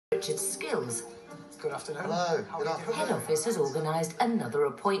Richard's skills. Good afternoon. Hello. Good afternoon. Head office has organised another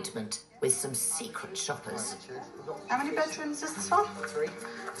appointment with some secret shoppers. How many bedrooms is this one? Three.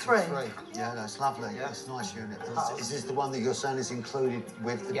 Three. Yeah, that's lovely. Yeah. That's a nice unit. Is this the one that you're saying is included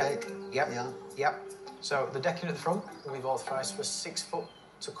with the Yep. deck? Yep. Yeah. Yep. So the decking at the front, we've authorised for 6 foot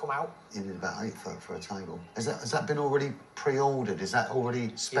to come out. You need about 8 foot for a table. Has that been already pre-ordered? Is that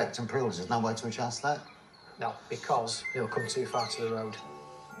already spec'd and pre-ordered? There's no way to adjust that? No, because it'll come too far to the road.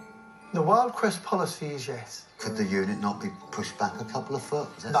 The Wyldecrest policy is yes. Could the unit not be pushed back a couple of foot?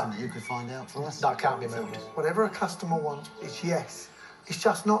 Is that No. something you could find out for us? That can't be moved. Whatever a customer wants is yes. It's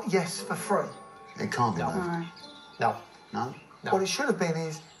just not yes for free. It can't be No. moved. No. No? No. What it should have been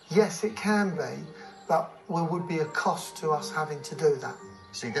is, yes, it can be, but there would be a cost to us having to do that.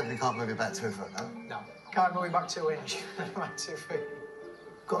 So you definitely can't move it back 2 foot, no? No. Can't go back 2 inch. Back 2 feet.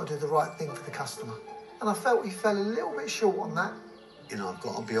 Got to do the right thing for the customer. And I felt he fell a little bit short on that. You know, I've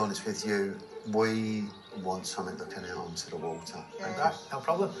got to be honest with you. We want something looking out onto the water. Right, no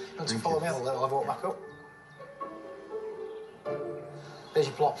problem. You want to follow me? I'll have a walk back up. There's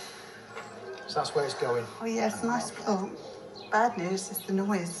your plot. So that's where it's going. Oh, yeah, it's a nice plot. Bad news is the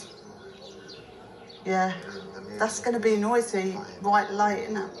noise. Yeah, that's going to be noisy right late,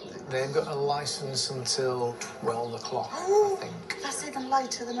 isn't it? They've got a licence until 12 o'clock, I think. That's even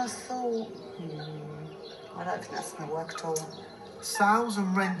later than I thought. I don't think that's going to work at all. Sales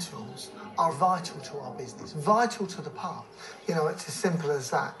and rentals are vital to our business, vital to the pub. You know, it's as simple as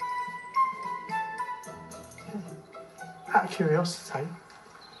that. Out of curiosity,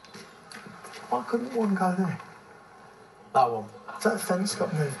 why couldn't one go there? That one. If that fence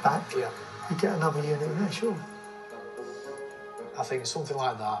got moved back, Yeah. you get another unit there, sure. I think something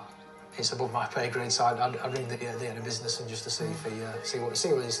like that. It's above my pay grade, so I'd ring the head of business and just to see if he see what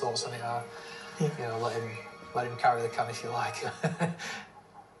his thoughts on it are. Yeah. You know, let him carry the can if you like.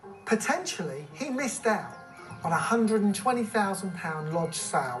 Potentially, he missed out on a £120,000 lodge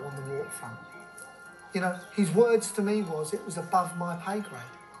sale on the waterfront. You know, his words to me was it was above my pay grade.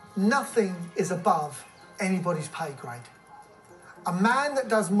 Nothing is above anybody's pay grade. A man that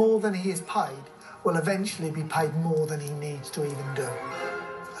does more than he is paid will eventually be paid more than he needs to even do.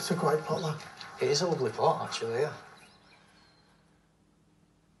 That's a great plot, though. It is a lovely plot, actually, yeah.